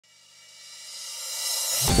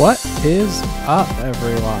What is up,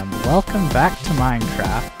 everyone? Welcome back to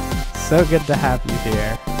Minecraft. So good to have you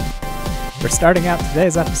here. We're starting out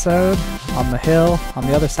today's episode on the hill on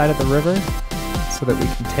the other side of the river so that we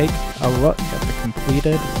can take a look at the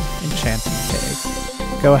completed enchanting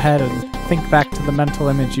cave. Go ahead and think back to the mental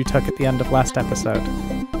image you took at the end of last episode,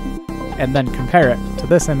 and then compare it to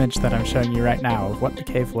this image that I'm showing you right now of what the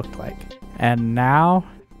cave looked like. And now,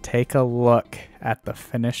 take a look at the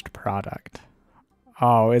finished product.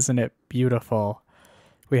 Oh, isn't it beautiful?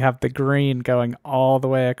 We have the green going all the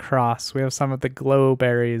way across. We have some of the glow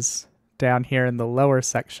berries down here in the lower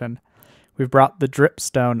section. We've brought the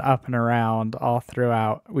dripstone up and around all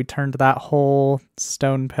throughout. We turned that whole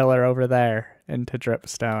stone pillar over there into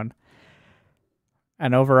dripstone.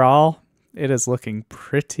 And overall, it is looking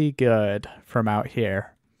pretty good from out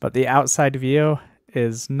here. But the outside view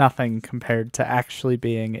is nothing compared to actually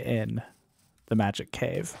being in the magic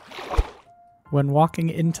cave. When walking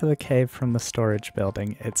into the cave from the storage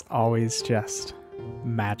building, it's always just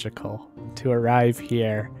magical to arrive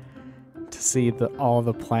here, to see all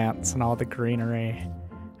the plants and all the greenery,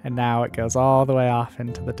 and now it goes all the way off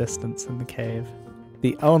into the distance in the cave.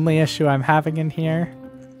 The only issue I'm having in here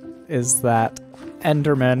is that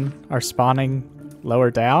Endermen are spawning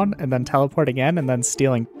lower down and then teleporting in and then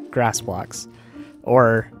stealing grass blocks,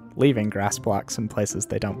 or leaving grass blocks in places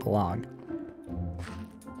they don't belong.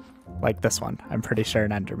 Like this one. I'm pretty sure an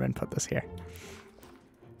Enderman put this here.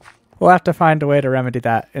 We'll have to find a way to remedy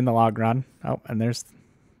that in the long run. Oh, and there's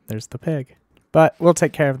the pig. But we'll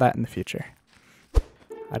take care of that in the future.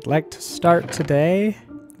 I'd like to start today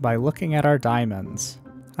by looking at our diamonds.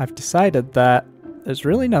 I've decided that there's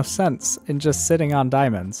really no sense in just sitting on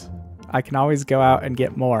diamonds. I can always go out and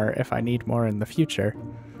get more if I need more in the future.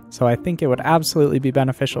 So I think it would absolutely be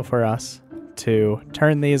beneficial for us to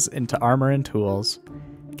turn these into armor and tools,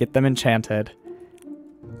 get them enchanted,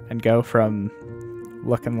 and go from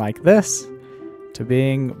looking like this to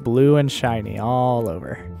being blue and shiny all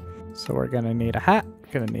over. So we're gonna need a hat,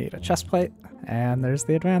 we're gonna need a chest plate, and there's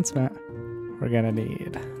the advancement. We're gonna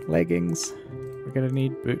need leggings, we're gonna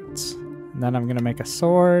need boots. And then I'm gonna make a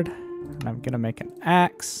sword, and I'm gonna make an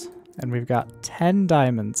axe, and we've got 10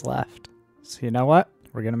 diamonds left. So you know what?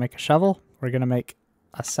 We're gonna make a shovel, we're gonna make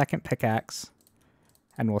a second pickaxe,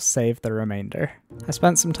 and we'll save the remainder. I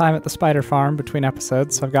spent some time at the spider farm between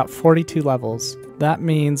episodes, so I've got 42 levels. That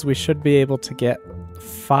means we should be able to get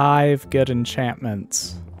 5 good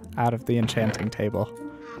enchantments out of the enchanting table.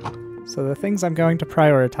 So the things I'm going to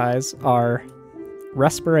prioritize are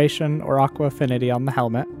respiration or aqua affinity on the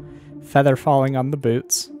helmet, feather falling on the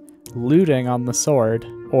boots, looting on the sword,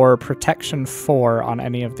 or protection 4 on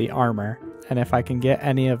any of the armor. And if I can get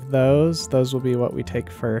any of those will be what we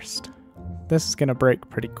take first. This is going to break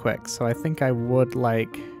pretty quick, so I think I would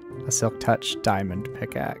like a Silk Touch diamond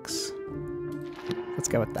pickaxe. Let's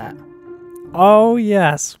go with that. Oh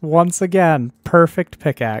yes, once again, perfect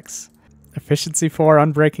pickaxe. Efficiency 4,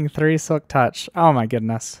 Unbreaking 3, Silk Touch. Oh my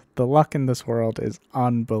goodness, the luck in this world is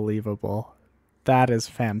unbelievable. That is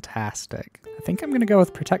fantastic. I think I'm going to go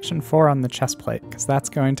with Protection 4 on the chest plate, because that's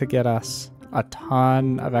going to get us a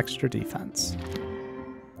ton of extra defense.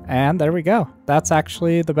 And there we go. That's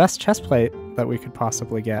actually the best chest plate that we could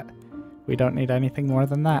possibly get. We don't need anything more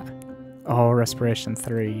than that. Oh, Respiration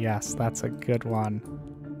 3. Yes, that's a good one.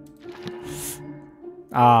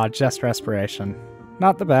 Ah, just Respiration.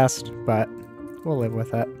 Not the best, but we'll live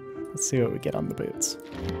with it. Let's see what we get on the boots.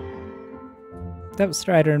 Depth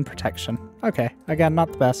Strider and Protection. Okay, again,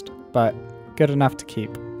 not the best, but good enough to keep.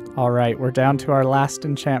 Alright, we're down to our last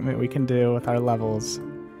enchantment we can do with our levels.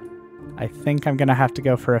 I think I'm going to have to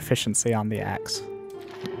go for Efficiency on the axe.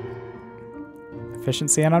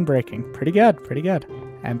 Efficiency and Unbreaking. Pretty good, pretty good.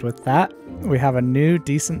 And with that, we have a new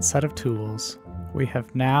decent set of tools. We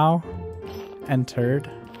have now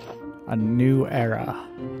entered a new era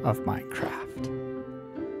of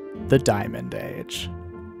Minecraft. The Diamond Age.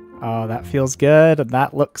 Oh, that feels good and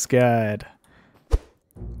that looks good.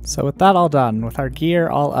 So with that all done, with our gear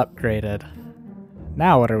all upgraded,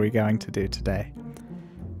 now what are we going to do today?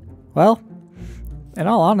 Well, in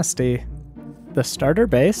all honesty, the starter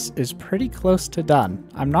base is pretty close to done.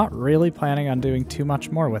 I'm not really planning on doing too much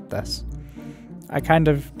more with this. I kind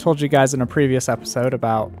of told you guys in a previous episode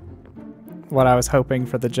about what I was hoping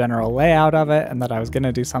for the general layout of it and that I was going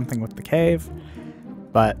to do something with the cave.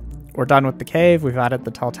 But we're done with the cave, we've added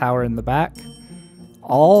the tall tower in the back.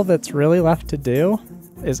 All that's really left to do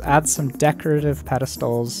is add some decorative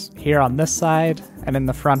pedestals here on this side and in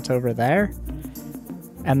the front over there.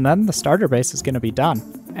 And then the starter base is going to be done,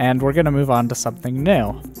 and we're going to move on to something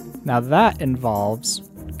new. Now that involves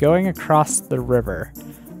going across the river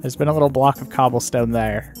There's been a little block of cobblestone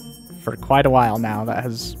there for quite a while now that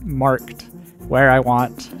has marked where I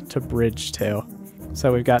want to bridge to.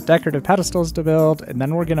 So we've got decorative pedestals to build, and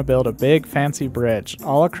then we're going to build a big fancy bridge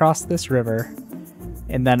all across this river.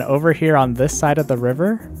 And then over here on this side of the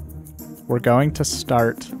river, we're going to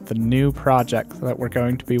start the new project that we're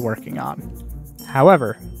going to be working on.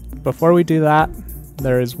 However, before we do that,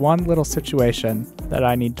 there is one little situation that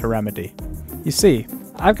I need to remedy. You see,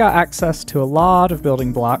 I've got access to a lot of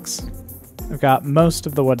building blocks. I've got most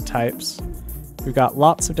of the wood types. We've got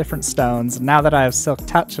lots of different stones. Now that I have Silk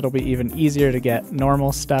Touch, it'll be even easier to get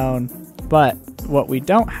normal stone. But what we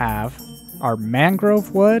don't have are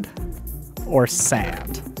mangrove wood or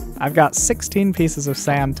sand. I've got 16 pieces of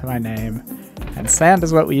sand to my name, and sand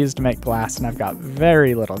is what we use to make glass, and I've got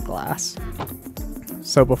very little glass.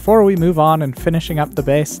 So before we move on and finishing up the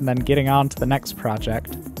base and then getting on to the next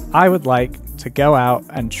project, I would like to go out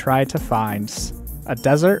and try to find a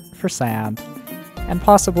desert for sand and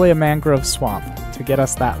possibly a mangrove swamp to get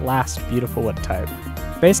us that last beautiful wood type.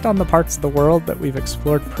 Based on the parts of the world that we've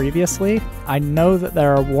explored previously, I know that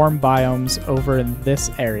there are warm biomes over in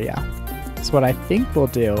this area. So what I think we'll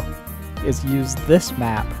do is use this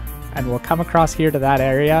map, and we'll come across here to that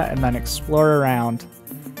area and then explore around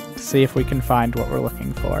to see if we can find what we're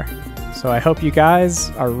looking for. So I hope you guys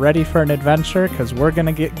are ready for an adventure, because we're going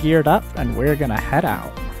to get geared up and we're going to head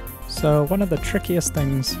out. So one of the trickiest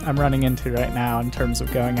things I'm running into right now in terms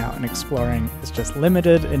of going out and exploring is just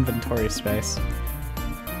limited inventory space.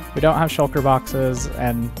 We don't have shulker boxes,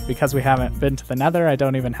 and because we haven't been to the Nether, I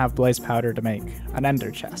don't even have blaze powder to make an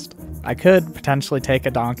ender chest. I could potentially take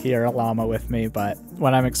a donkey or a llama with me, but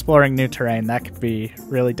when I'm exploring new terrain, that could be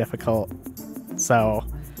really difficult. So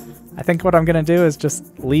I think what I'm going to do is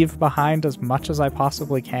just leave behind as much as I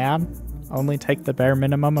possibly can, only take the bare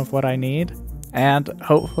minimum of what I need, and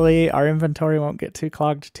hopefully our inventory won't get too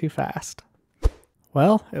clogged too fast.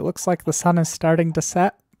 Well, it looks like the sun is starting to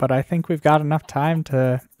set, but I think we've got enough time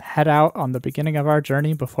to head out on the beginning of our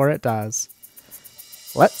journey before it does.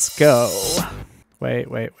 Let's go! Wait.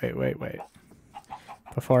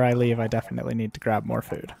 Before I leave, I definitely need to grab more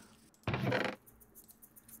food.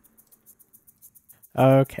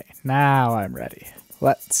 Okay, now I'm ready.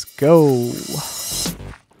 Let's go!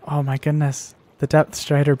 Oh my goodness, the depth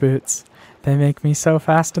strider boots. They make me so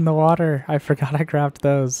fast in the water. I forgot I grabbed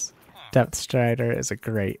those. Depth strider is a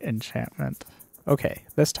great enchantment. Okay,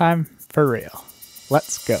 this time for real.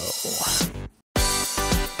 Let's go.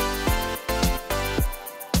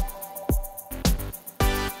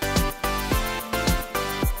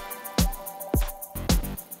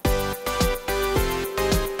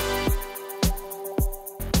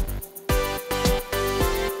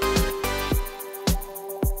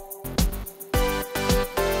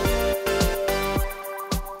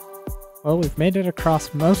 Well, we've made it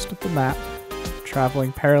across most of the map,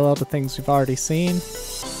 traveling parallel to things we've already seen.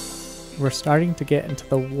 We're starting to get into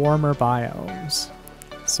the warmer biomes,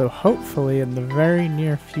 so hopefully in the very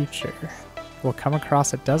near future we'll come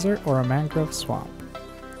across a desert or a mangrove swamp.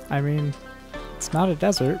 I mean, it's not a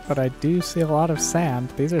desert, but I do see a lot of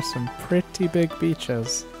sand. These are some pretty big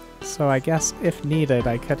beaches, so I guess if needed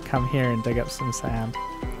I could come here and dig up some sand.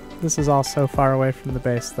 This is all so far away from the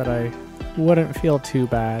base that I wouldn't feel too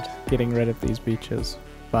bad getting rid of these beaches,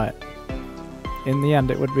 but in the end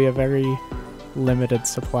it would be a very limited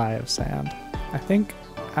supply of sand. I think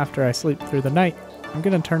after I sleep through the night, I'm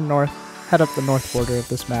going to turn north, head up the north border of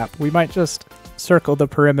this map. We might just circle the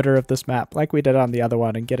perimeter of this map like we did on the other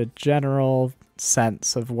one and get a general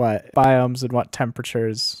sense of what biomes and what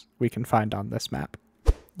temperatures we can find on this map.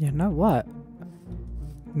 You know what?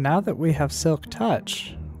 Now that we have Silk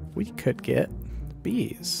Touch, we could get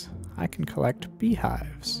bees. I can collect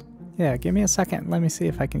beehives. Yeah, give me a second. Let me see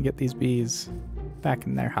if I can get these bees back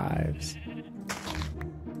in their hives.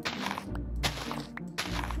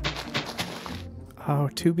 Oh,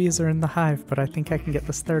 2 bees are in the hive, but I think I can get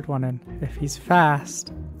this third one in. If he's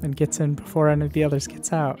fast and gets in before any of the others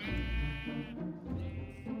gets out.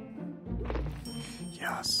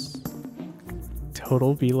 Yes.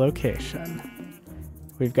 Total bee location.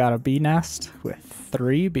 We've got a bee nest with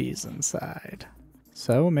 3 bees inside.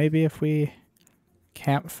 So maybe if we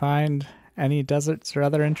can't find any deserts or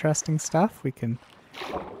other interesting stuff, we can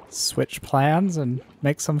switch plans and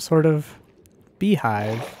make some sort of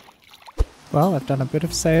beehive. Well, I've done a bit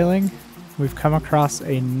of sailing. We've come across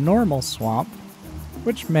a normal swamp,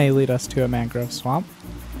 which may lead us to a mangrove swamp.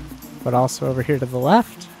 But also over here to the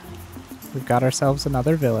left, we've got ourselves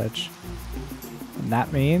another village. And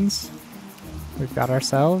that means we've got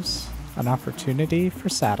ourselves an opportunity for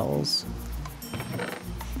saddles.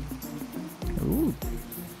 Ooh,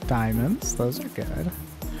 diamonds, those are good.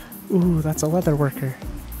 Ooh, that's a leather worker.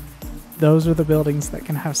 Those are the buildings that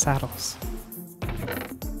can have saddles.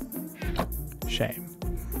 Shame.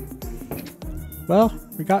 Well,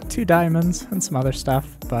 we got 2 diamonds and some other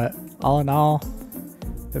stuff, but all in all,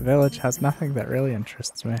 the village has nothing that really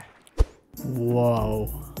interests me. Whoa.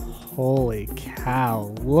 Holy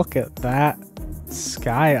cow. Look at that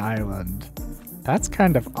sky island. That's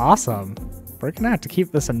kind of awesome. We're gonna have to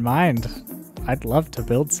keep this in mind. I'd love to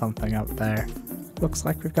build something up there. Looks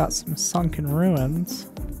like we've got some sunken ruins.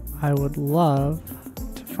 I would love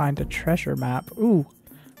to find a treasure map. Ooh,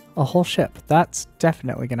 a whole ship. That's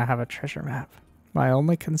definitely gonna have a treasure map. My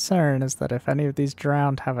only concern is that if any of these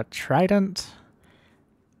drowned have a trident,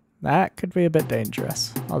 that could be a bit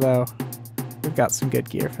dangerous. Although, we've got some good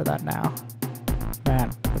gear for that now.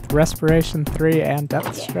 Man, with Respiration 3 and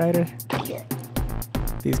Depth Strider,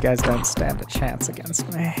 these guys don't stand a chance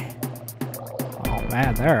against me. Oh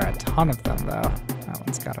man, there are a ton of them though. That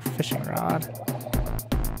one's got a fishing rod.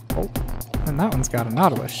 Oh, and that one's got a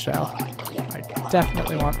nautilus shell. I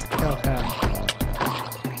definitely want to kill him.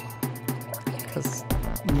 Because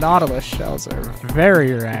nautilus shells are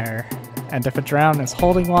very rare, and if a drown is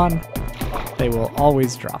holding one, they will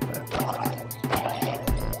always drop it.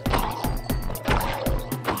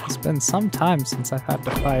 It's been some time since I've had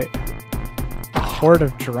to fight a horde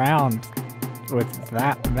of drowned with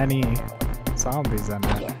that many zombies in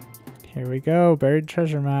it. Here we go, buried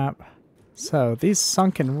treasure map. So these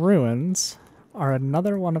sunken ruins are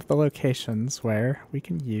another one of the locations where we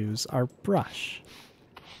can use our brush.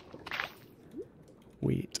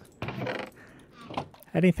 Wheat.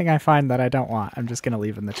 Anything I find that I don't want, I'm just going to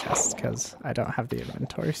leave in the chest because I don't have the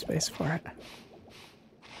inventory space for it.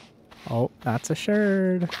 Oh, that's a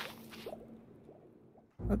sherd.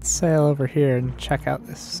 Let's sail over here and check out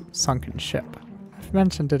this sunken ship. I've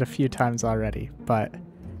mentioned it a few times already, but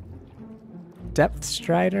Depth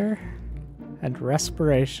Strider and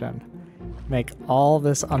Respiration make all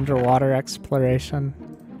this underwater exploration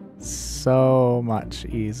so much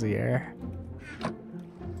easier.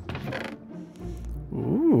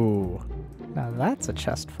 Ooh, now that's a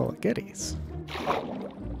chest full of goodies.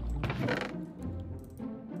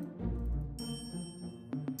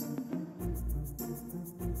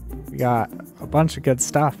 We got a bunch of good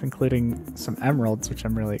stuff, including some emeralds, which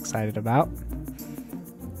I'm really excited about.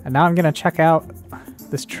 And now I'm going to check out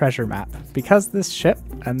this treasure map. Because this ship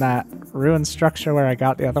and that ruined structure where I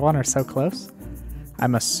got the other one are so close,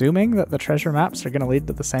 I'm assuming that the treasure maps are going to lead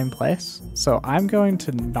to the same place. So I'm going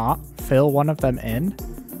to not fill one of them in,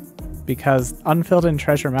 because unfilled in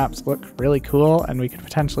treasure maps look really cool and we could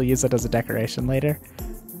potentially use it as a decoration later.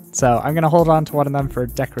 So I'm going to hold on to one of them for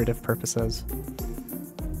decorative purposes.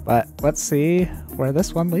 But let's see where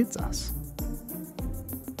this one leads us.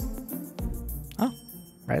 Oh,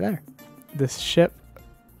 right there. This ship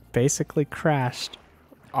basically crashed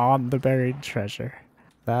on the buried treasure.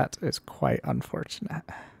 That is quite unfortunate.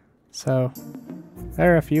 So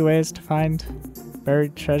there are a few ways to find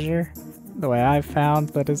buried treasure. The way I've found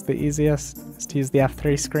that is the easiest is to use the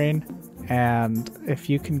F3 screen. And if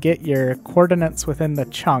you can get your coordinates within the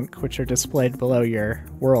chunk, which are displayed below your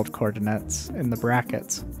world coordinates in the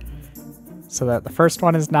brackets, so that the first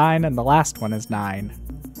one is 9 and the last one is 9,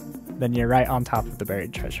 then you're right on top of the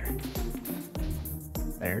buried treasure.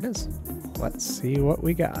 There it is. Let's see what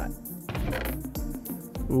we got.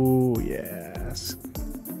 Ooh, yes.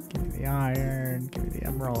 Give me the iron, give me the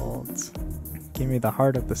emeralds. Give me the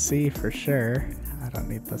heart of the sea for sure. I don't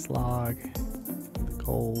need this log. The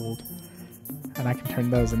gold. And I can turn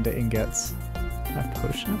those into ingots. A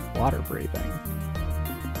potion of water breathing.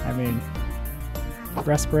 I mean,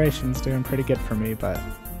 respiration's doing pretty good for me, but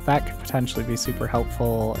that could potentially be super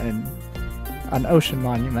helpful in an ocean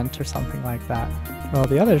monument or something like that. Well,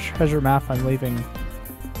 the other treasure map I'm leaving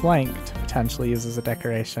blank to potentially use as a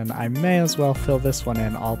decoration, I may as well fill this one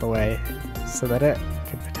in all the way so that it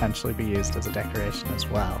could potentially be used as a decoration as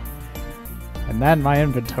well. And then my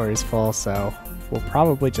inventory's full, so we'll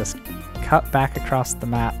probably just cut back across the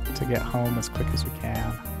map to get home as quick as we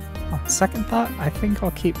can. On second thought, I think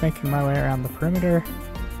I'll keep making my way around the perimeter.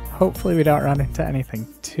 Hopefully we don't run into anything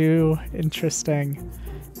too interesting.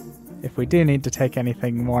 If we do need to take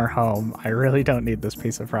anything more home, I really don't need this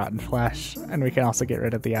piece of rotten flesh, and we can also get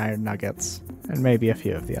rid of the iron nuggets, and maybe a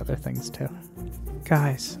few of the other things too.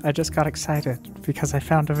 Guys, I just got excited because I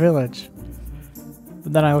found a village.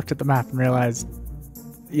 But then I looked at the map and realized,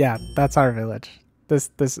 yeah, that's our village.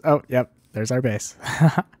 Oh, yep, there's our base.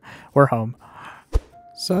 We're home.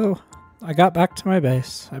 So, I got back to my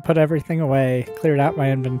base, I put everything away, cleared out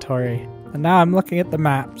my inventory, and now I'm looking at the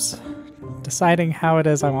maps, deciding how it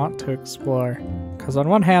is I want to explore. Because on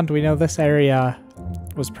one hand, we know this area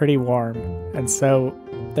was pretty warm, and so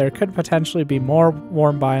there could potentially be more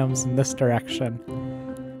warm biomes in this direction.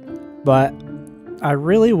 But I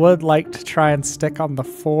really would like to try and stick on the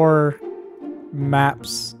 4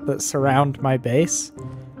 maps that surround my base,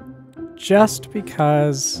 just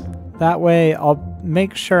because that way I'll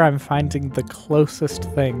make sure I'm finding the closest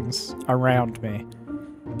things around me,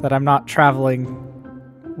 that I'm not traveling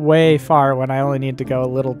way far when I only need to go a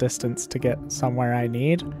little distance to get somewhere I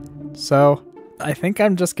need. So I think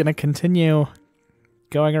I'm just going to continue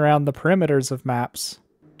going around the perimeters of maps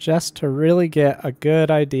just to really get a good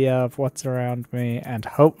idea of what's around me and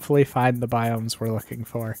hopefully find the biomes we're looking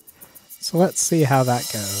for. So let's see how that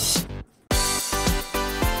goes.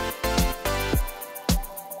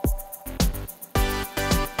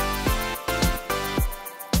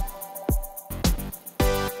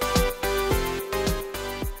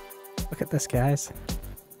 Look at this, guys.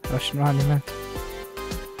 Ocean Monument.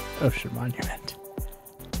 Ocean Monument.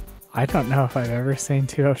 I don't know if I've ever seen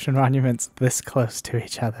 2 ocean monuments this close to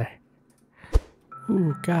each other.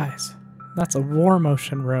 Ooh, guys. That's a warm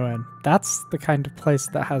ocean ruin. That's the kind of place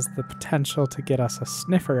that has the potential to get us a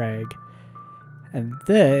sniffer egg. And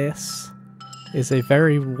this is a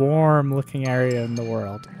very warm looking area in the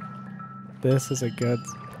world. This is a good...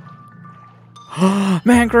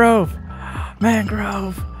 Mangrove!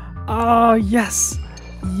 Mangrove! Oh, yes!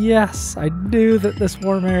 Yes! I knew that this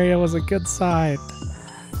warm area was a good sign.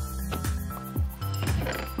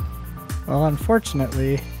 Well,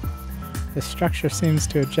 unfortunately, this structure seems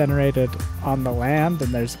to have generated on the land,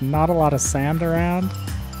 and there's not a lot of sand around.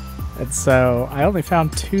 And so I only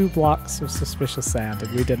found 2 blocks of suspicious sand,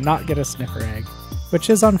 and we did not get a sniffer egg, which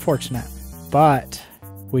is unfortunate. But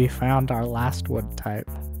we found our last wood type.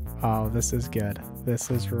 Oh, this is good. This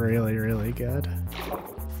is really, really good.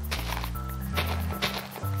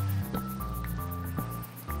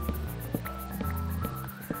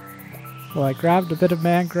 Well, I grabbed a bit of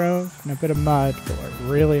mangrove and a bit of mud, but what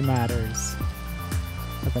really matters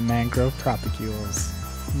are the mangrove propagules.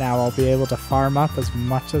 Now I'll be able to farm up as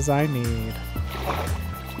much as I need.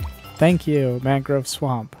 Thank you, Mangrove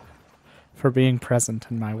Swamp, for being present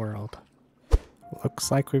in my world. Looks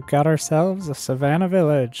like we've got ourselves a savanna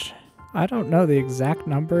village. I don't know the exact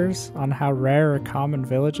numbers on how rare or common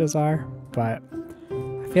villages are, but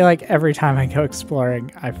I feel like every time I go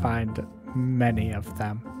exploring, I find many of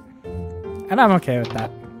them. And I'm okay with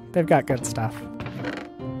that. They've got good stuff.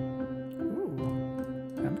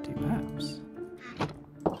 Ooh, empty maps.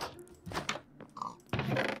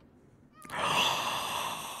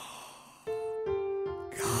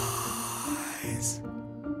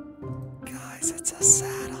 Guys, it's a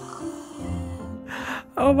saddle.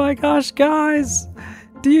 Oh my gosh, guys!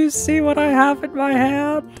 Do you see what I have in my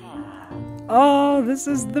hand? Oh, this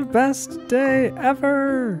is the best day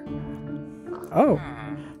ever! Oh.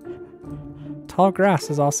 Tall grass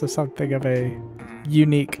is also something of a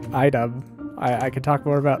unique item. I could talk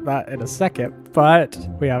more about that in a second, but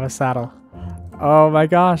we have a saddle. Oh my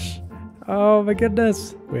gosh. Oh my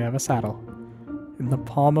goodness. We have a saddle in the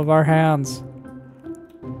palm of our hands.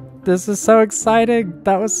 This is so exciting.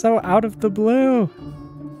 That was so out of the blue.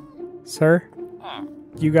 Sir,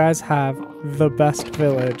 you guys have the best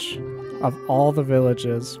village of all the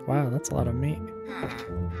villages. Wow, that's a lot of meat.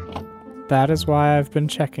 That is why I've been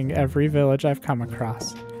checking every village I've come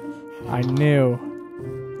across. I knew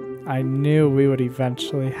we would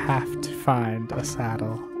eventually have to find a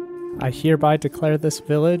saddle. I hereby declare this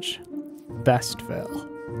village Bestville,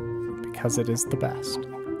 because it is the best,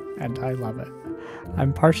 and I love it.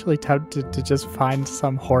 I'm partially tempted to just find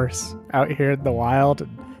some horse out here in the wild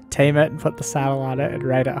and tame it and put the saddle on it and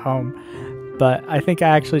ride it home, but I think I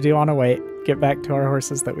actually do want to wait, get back to our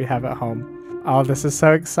horses that we have at home. Oh, this is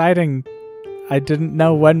so exciting. I didn't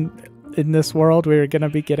know when in this world we were going to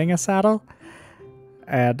be getting a saddle,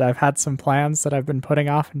 and I've had some plans that I've been putting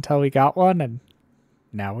off until we got one, and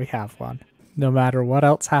now we have one. No matter what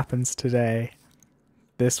else happens today,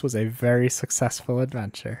 this was a very successful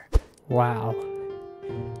adventure. Wow.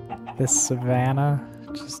 This savanna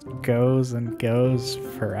just goes and goes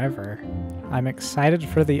forever. I'm excited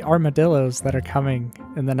for the armadillos that are coming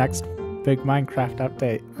in the next big Minecraft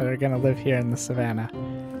update that are going to live here in the savanna.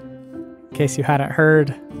 In case you hadn't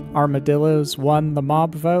heard, armadillos won the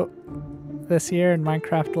mob vote this year in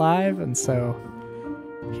Minecraft Live, and so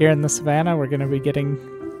here in the savanna we're going to be getting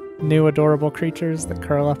new adorable creatures that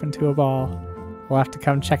curl up into a ball. We'll have to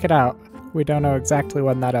come check it out. We don't know exactly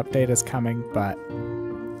when that update is coming, but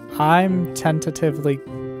I'm tentatively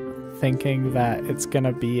thinking that it's going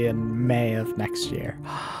to be in May of next year.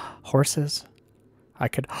 Horses? I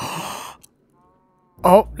could...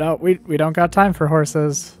 Oh, no, we don't got time for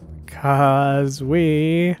horses. 'Cause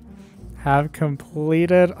we have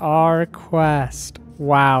completed our quest.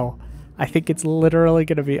 Wow. I think it's literally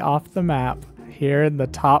going to be off the map here in the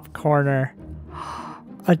top corner.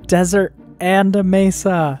 A desert and a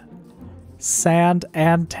mesa. Sand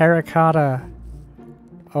and terracotta.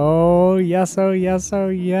 Oh, yes, oh, yes, oh,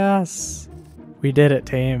 yes. We did it,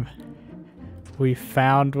 team. We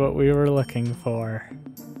found what we were looking for.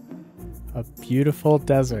 A beautiful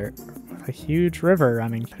desert with a huge river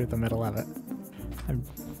running through the middle of it. I'm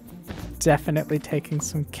definitely taking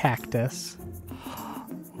some cactus.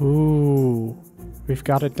 Ooh, we've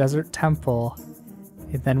got a desert temple,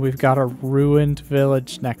 and then we've got a ruined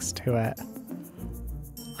village next to it.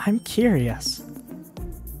 I'm curious.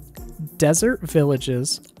 Desert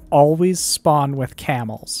villages always spawn with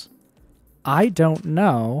camels. I don't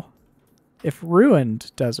know if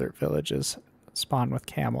ruined desert villages spawn with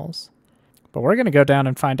camels. But we're going to go down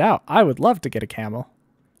and find out. I would love to get a camel.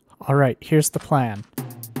 All right, here's the plan.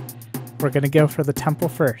 We're going to go for the temple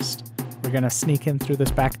first. We're going to sneak in through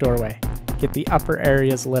this back doorway. Get the upper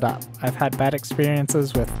areas lit up. I've had bad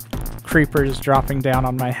experiences with creepers dropping down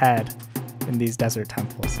on my head in these desert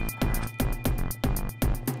temples.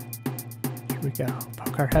 Here we go.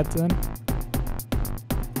 Poke our heads in.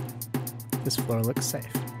 This floor looks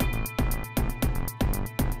safe.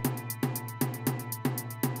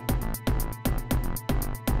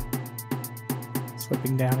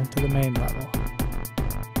 Slipping down into the main level.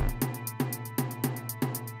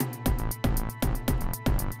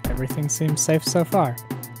 Everything seems safe so far.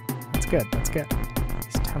 That's good, that's good.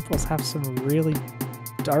 These temples have some really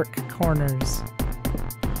dark corners.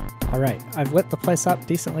 Alright, I've lit the place up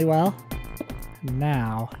decently well.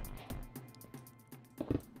 Now,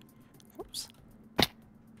 whoops.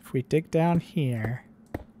 If we dig down here,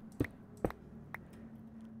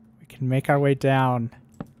 we can make our way down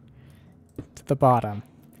to the bottom.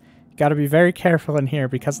 You gotta be very careful in here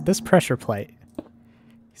because of this pressure plate.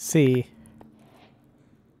 See,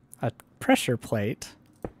 a pressure plate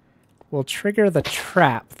will trigger the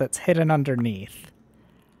trap that's hidden underneath.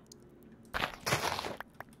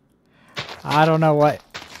 I don't know what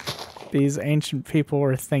these ancient people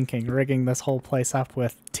were thinking, rigging this whole place up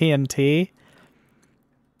with TNT.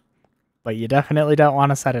 But you definitely don't want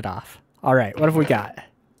to set it off. Alright, what have we got?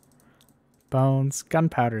 Bones.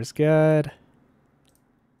 Gunpowder's good.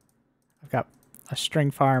 I've got a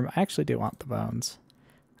string farm. I actually do want the bones.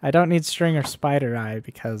 I don't need string or spider eye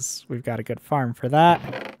because we've got a good farm for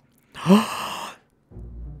that.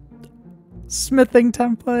 Smithing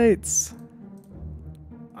templates!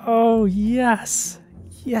 Oh, yes!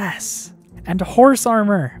 Yes! And horse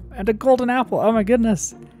armor! And a golden apple! Oh my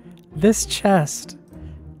goodness! This chest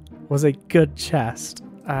was a good chest.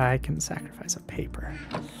 I can sacrifice a paper.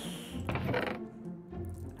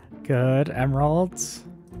 Good. Emeralds.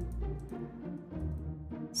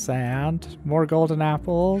 Sand. More golden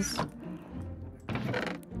apples.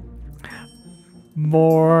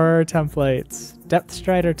 More templates. Depth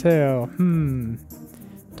Strider too.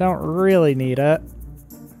 Don't really need it.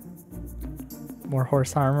 More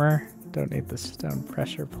horse armor. Don't need the stone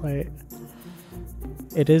pressure plate.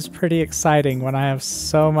 It is pretty exciting when I have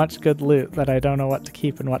so much good loot that I don't know what to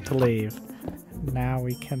keep and what to leave. Now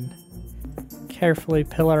we can carefully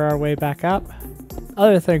pillar our way back up.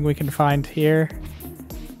 Other thing we can find here.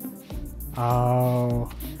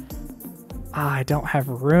 Oh. I don't have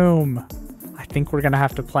room. I think we're going to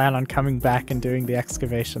have to plan on coming back and doing the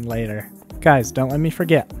excavation later. Guys, don't let me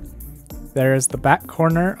forget. There is the back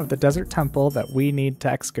corner of the desert temple that we need to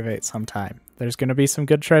excavate sometime. There's going to be some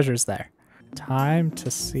good treasures there. Time to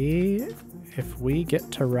see if we get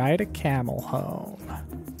to ride a camel home.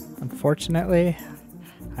 Unfortunately,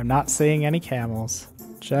 I'm not seeing any camels.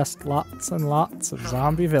 Just lots and lots of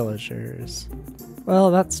zombie villagers.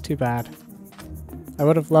 Well, that's too bad. I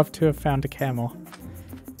would have loved to have found a camel.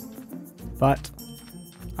 But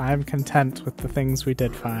I'm content with the things we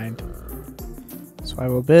did find. So I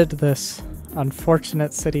will bid this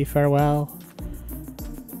unfortunate city farewell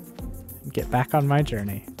and get back on my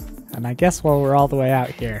journey. And I guess while we're all the way out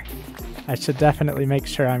here, I should definitely make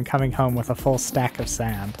sure I'm coming home with a full stack of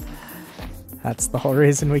sand. That's the whole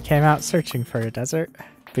reason we came out searching for a desert.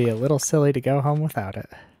 Be a little silly to go home without it.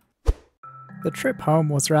 The trip home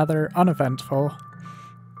was rather uneventful.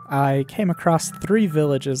 I came across 3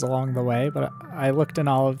 villages along the way, but I looked in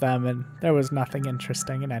all of them and there was nothing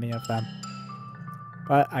interesting in any of them.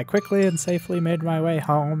 But I quickly and safely made my way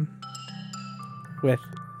home with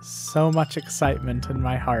so much excitement in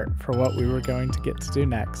my heart for what we were going to get to do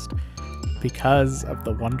next because of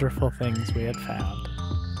the wonderful things we had found.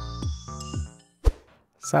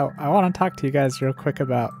 So I want to talk to you guys real quick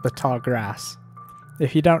about the tall grass.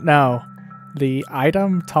 if you don't know, the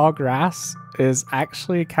item tall grass is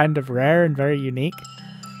actually kind of rare and very unique.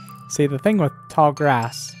 See, the thing with tall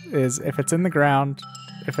grass is if it's in the ground,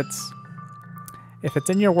 if it's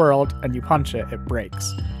in your world and you punch it, it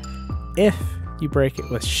breaks. If you break it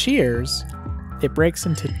with shears, it breaks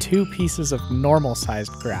into 2 pieces of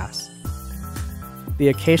normal-sized grass. The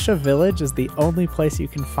Acacia Village is the only place you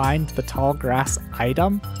can find the tall grass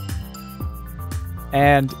item,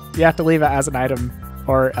 and you have to leave it as an item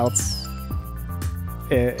or else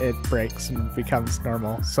it breaks and becomes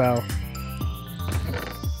normal. So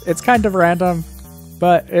it's kind of random,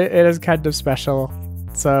 but it is kind of special,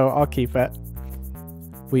 so I'll keep it.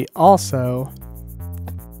 We also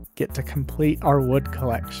get to complete our wood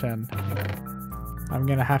collection. I'm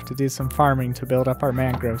gonna have to do some farming to build up our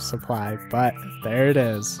mangrove supply, but there it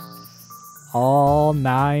is. All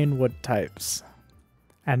 9 wood types.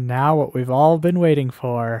 And now what we've all been waiting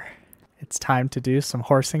for. It's time to do some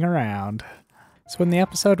horsing around. So in the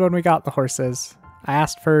episode when we got the horses, I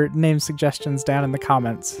asked for name suggestions down in the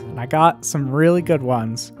comments, and I got some really good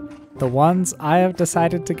ones. The ones I have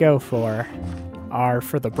decided to go for are,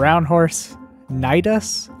 for the brown horse,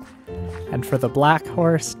 Nidus, and for the black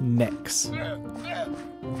horse, Nyx.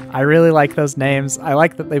 I really like those names. I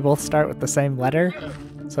like that they both start with the same letter,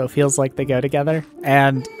 so it feels like they go together.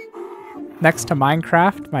 And next to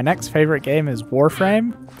Minecraft, my next favorite game is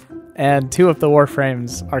Warframe, and 2 of the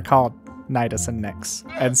Warframes are called Nidus and Nyx.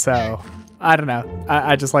 And so, I don't know,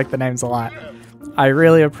 I just like the names a lot. I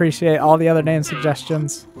really appreciate all the other name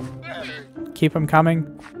suggestions. Keep them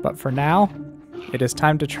coming, but for now, it is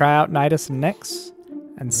time to try out Nidus and Nyx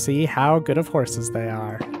and see how good of horses they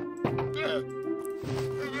are.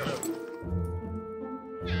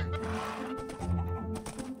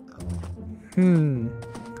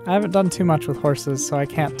 I haven't done too much with horses, so I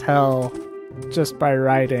can't tell just by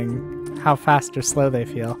riding how fast or slow they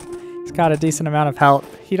feel. He's got a decent amount of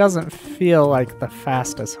health. He doesn't feel like the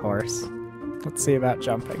fastest horse. Let's see about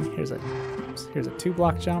jumping. Here's a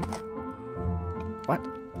 2-block jump. What?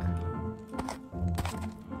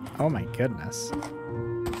 Oh my goodness.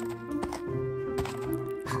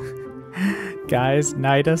 Guys,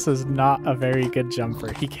 Nidus is not a very good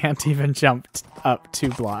jumper. He can't even jump up 2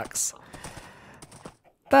 blocks.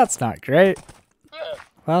 That's not great.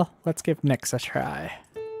 Well, let's give Nyx a try.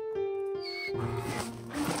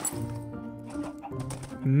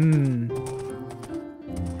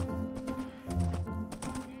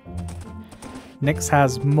 Nyx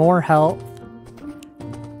has more health.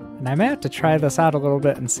 And I may have to try this out a little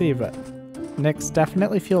bit and see, but Nyx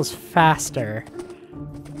definitely feels faster.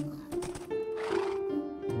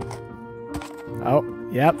 Oh,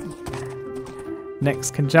 yep.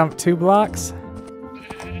 Nyx can jump 2 blocks.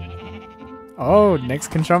 Oh, Nyx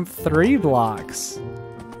can jump 3 blocks.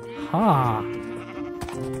 Huh.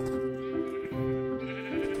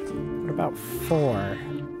 What about 4?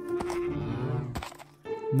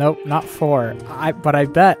 Nope, not 4. But I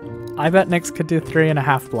bet Nyx could do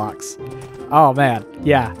 3.5 blocks. Oh man,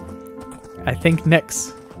 yeah. I think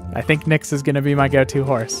Nyx is gonna be my go-to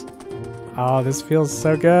horse. Oh, this feels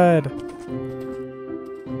so good.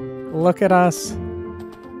 Look at us.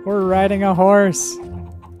 We're riding a horse.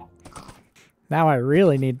 Now I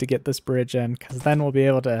really need to get this bridge in, because then we'll be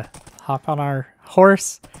able to hop on our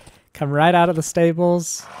horse, come right out of the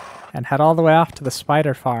stables, and head all the way off to the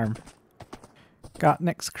spider farm. Got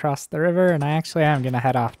Nyx across the river, and I actually am going to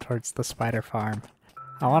head off towards the spider farm.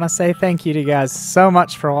 I want to say thank you to you guys so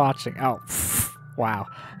much for watching. Oh, wow.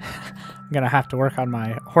 I'm going to have to work on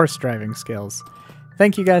my horse driving skills.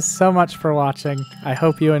 Thank you guys so much for watching. I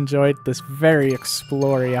hope you enjoyed this very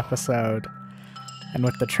explory episode. And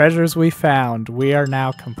with the treasures we found, we are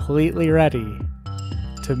now completely ready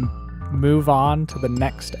to move on to the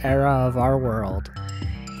next era of our world.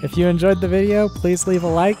 If you enjoyed the video, please leave a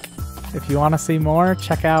like. If you want to see more,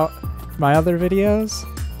 check out my other videos.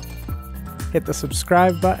 Hit the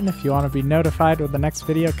subscribe button if you want to be notified when the next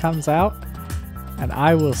video comes out. And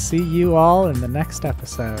I will see you all in the next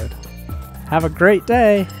episode. Have a great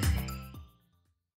day!